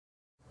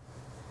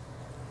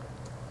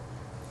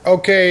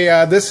Okay,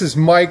 this is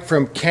Mike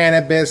from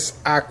Cannabis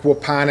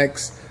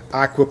Aquaponics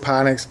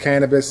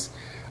Cannabis,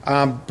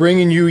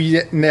 bringing you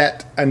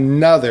yet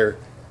another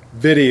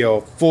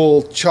video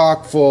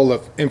chock full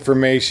of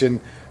information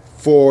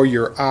for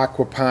your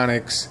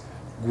aquaponics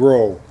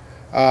grow.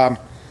 I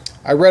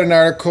read an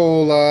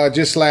article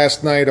just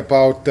last night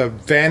about the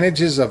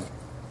advantages of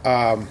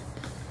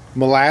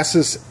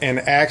molasses and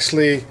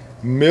actually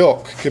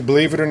milk.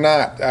 Believe it or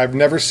not, I've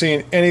never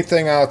seen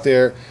anything out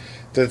there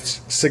that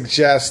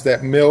suggests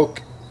that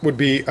milk would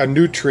be a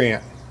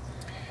nutrient.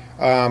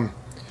 I'm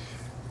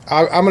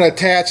going to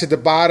attach at the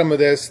bottom of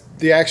this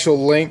the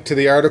actual link to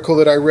the article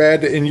that I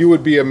read, and you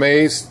would be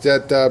amazed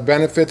at the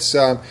benefits.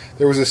 There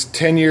was this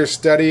 10-year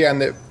study on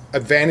the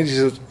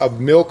advantages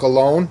of milk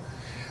alone.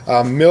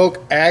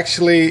 Milk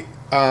actually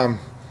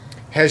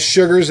has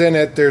sugars in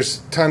it.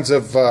 There's tons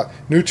of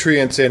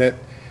nutrients in it,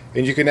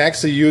 and you can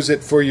actually use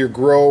it for your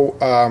grow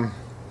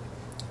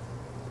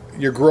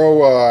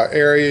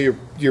area,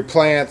 your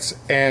plants,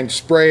 and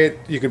spray it.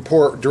 You can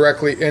pour it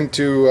directly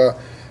into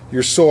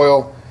your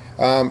soil,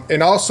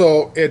 and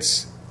also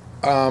it's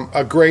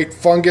a great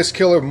fungus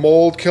killer,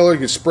 mold killer. You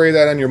can spray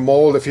that on your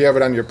mold if you have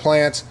it on your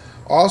plants.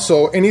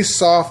 Also, any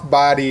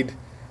soft-bodied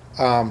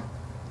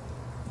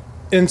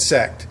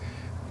insect,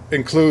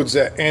 includes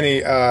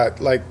any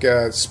like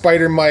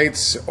spider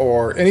mites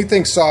or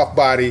anything soft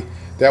body,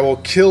 that will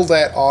kill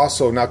that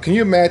also. Now, can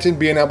you imagine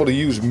being able to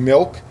use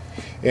milk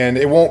and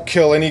it won't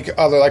kill any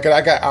other, like I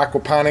got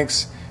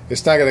aquaponics,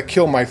 it's not going to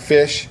kill my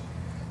fish.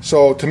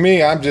 So to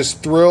me, I'm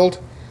just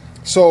thrilled.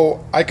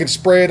 So I can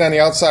spray it on the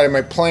outside of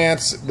my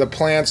plants. The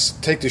plants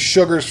take the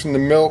sugars from the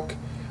milk,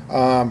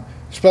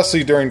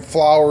 especially during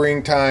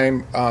flowering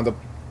time.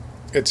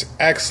 It's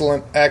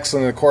excellent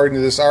according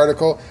to this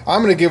article.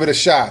 I'm going to give it a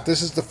shot.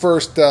 This is the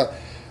first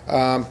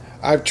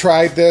I've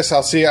tried this.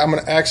 I'll see. I'm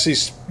going to actually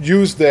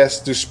use this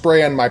to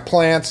spray on my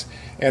plants,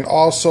 and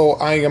also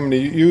I am going to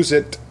use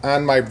it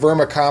on my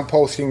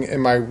vermicomposting in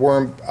my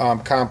worm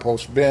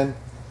compost bin.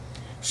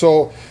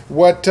 So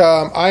what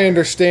I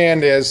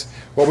understand is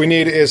what we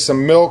need is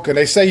some milk, and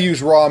they say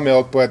use raw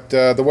milk, but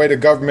the way the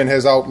government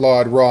has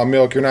outlawed raw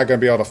milk, you're not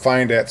going to be able to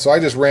find that. So I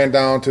just ran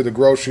down to the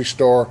grocery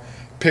store,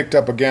 picked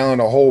up a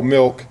gallon of whole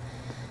milk.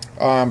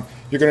 You're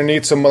going to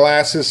need some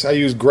molasses. I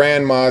use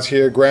Grandma's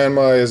here.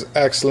 Grandma is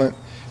excellent.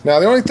 Now,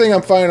 the only thing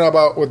I'm finding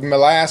about with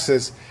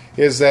molasses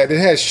is that it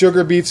has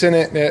sugar beets in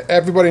it. And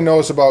everybody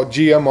knows about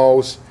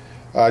GMOs,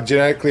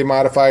 genetically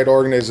modified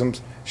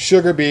organisms.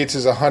 Sugar beets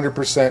is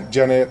 100%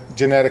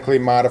 genetically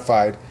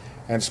modified.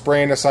 And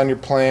spraying this on your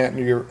plant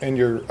and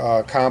your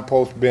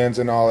compost bins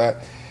and all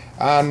that,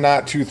 I'm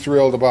not too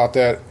thrilled about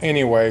that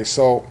anyway.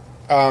 So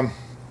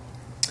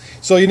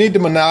you need the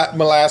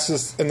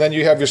molasses, and then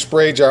you have your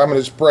spray jar. I'm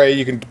going to spray.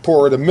 You can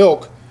pour the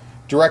milk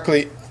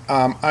directly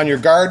on your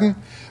garden.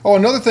 Oh,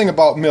 another thing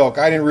about milk,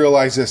 I didn't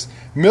realize this.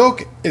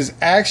 Milk is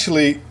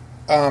actually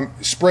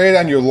sprayed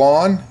on your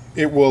lawn.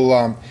 It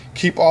will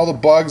keep all the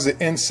bugs, the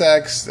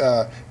insects,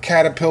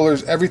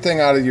 caterpillars,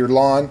 everything out of your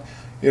lawn.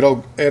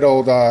 It'll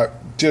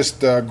just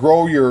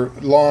grow your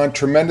lawn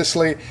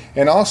tremendously,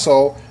 and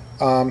also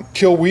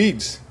kill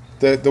weeds.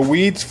 The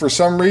weeds, for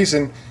some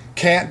reason,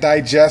 can't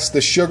digest the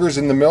sugars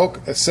in the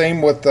milk.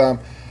 Same with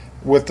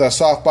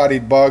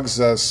soft-bodied bugs,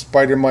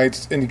 spider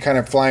mites, any kind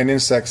of flying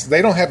insects.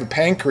 They don't have a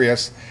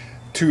pancreas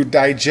to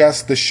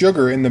digest the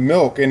sugar in the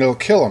milk, and it'll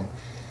kill them.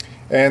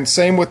 And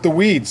same with the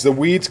weeds. The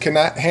weeds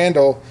cannot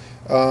handle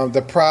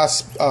the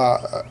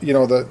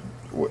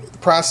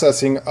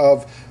processing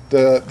of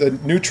the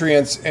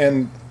nutrients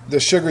and the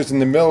sugars in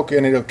the milk,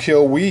 and it'll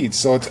kill weeds.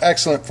 So it's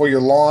excellent for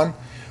your lawn,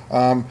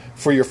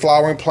 for your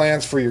flowering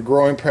plants, for your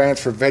growing plants,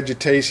 for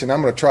vegetation.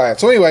 I'm going to try it.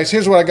 So anyways,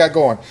 here's what I got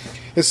going.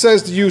 It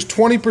says to use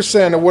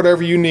 20% of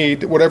whatever you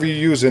need, whatever you're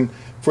using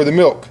for the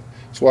milk.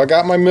 So I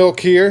got my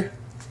milk here,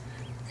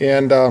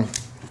 and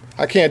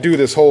I can't do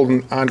this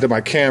holding onto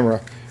my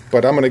camera,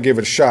 but I'm going to give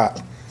it a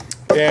shot.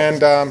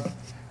 And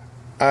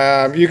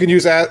you can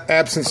use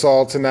Epsom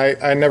salt tonight.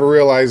 I never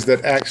realized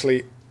that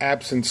actually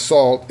Epsom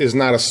salt is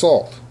not a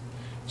salt.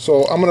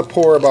 So I'm going to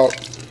pour about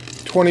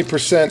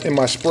 20% in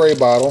my spray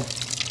bottle.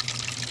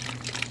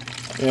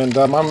 And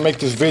I'm going to make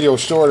this video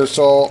shorter,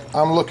 so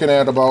I'm looking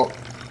at about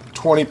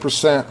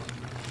 20%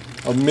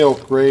 of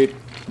milk right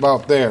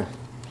about there.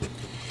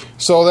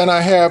 So then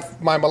I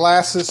have my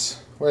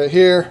molasses right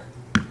here.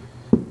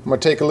 I'm going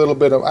to take a little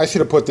bit of, I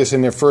should have put this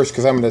in there first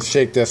because I'm going to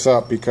shake this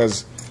up,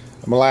 because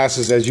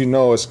molasses, as you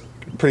know, is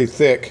pretty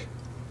thick.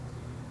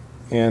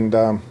 And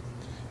I'm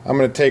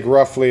going to take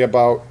roughly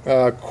about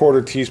a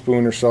quarter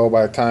teaspoon or so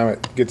by the time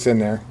it gets in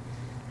there.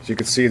 As you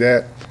can see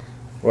that.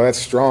 Well, that's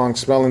strong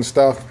smelling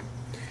stuff.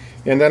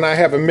 And then I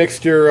have a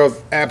mixture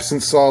of Epsom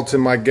salt in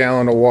my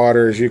gallon of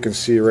water, as you can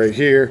see right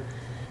here,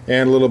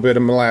 and a little bit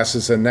of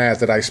molasses in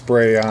that I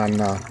spray on.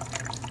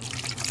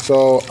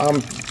 So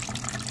I'm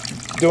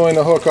doing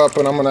the hookup,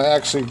 and I'm going to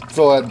actually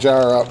fill that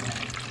jar up.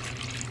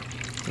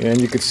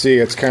 And you can see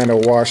it's kind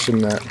of washing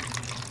that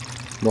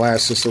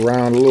molasses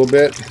around a little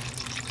bit.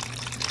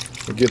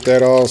 Get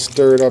that all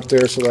stirred up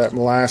there so that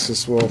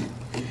molasses will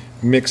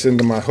mix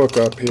into my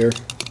hookup here.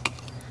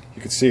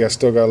 You can see I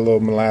still got a little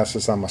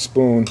molasses on my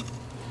spoon.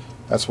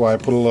 That's why I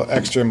put a little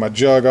extra in my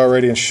jug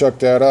already and shook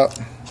that up.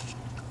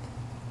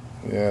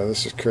 Yeah,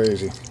 this is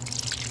crazy.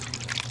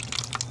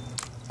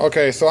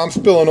 Okay, so I'm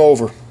spilling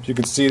over. You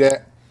can see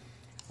that.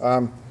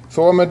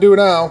 So what I'm going to do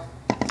now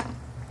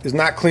is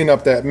not clean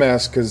up that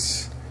mess,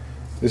 because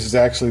this is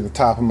actually the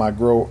top of my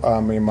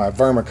my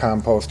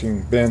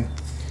vermicomposting bin.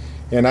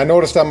 And I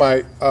noticed on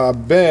my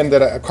bin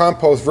that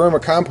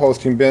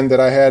vermicomposting bin that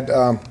I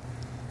had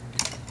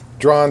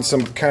drawn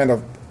some kind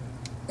of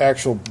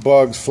actual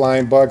bugs,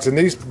 flying bugs. And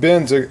these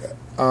bins are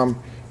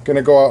going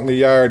to go out in the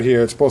yard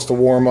here. It's supposed to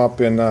warm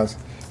up and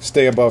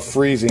stay above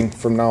freezing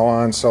from now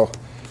on. So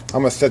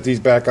I'm going to set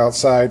these back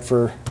outside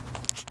for,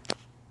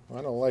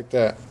 I don't like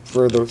that,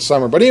 for the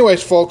summer. But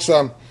anyways, folks,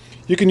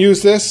 you can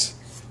use this,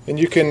 and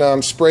you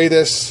can spray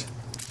this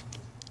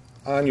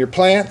on your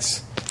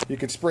plants. You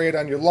can spray it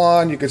on your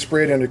lawn. You can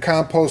spray it on your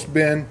compost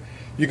bin.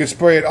 You can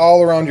spray it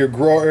all around your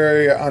grow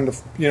area, on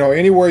the,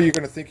 anywhere you're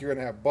going to think you're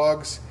going to have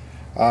bugs.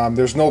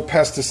 There's no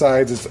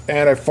pesticides. It's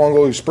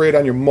antifungal. You spray it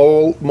on your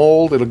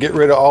mold. It'll get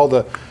rid of all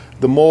the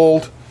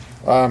mold.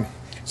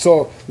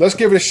 So let's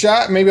give it a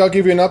shot. Maybe I'll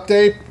give you an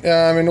update,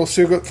 and we'll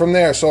see from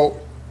there. So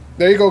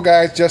there you go,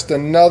 guys. Just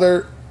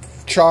another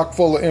chock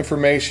full of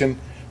information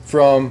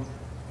from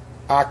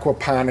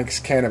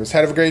Aquaponics Cannabis.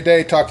 Have a great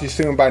day. Talk to you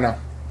soon. Bye now.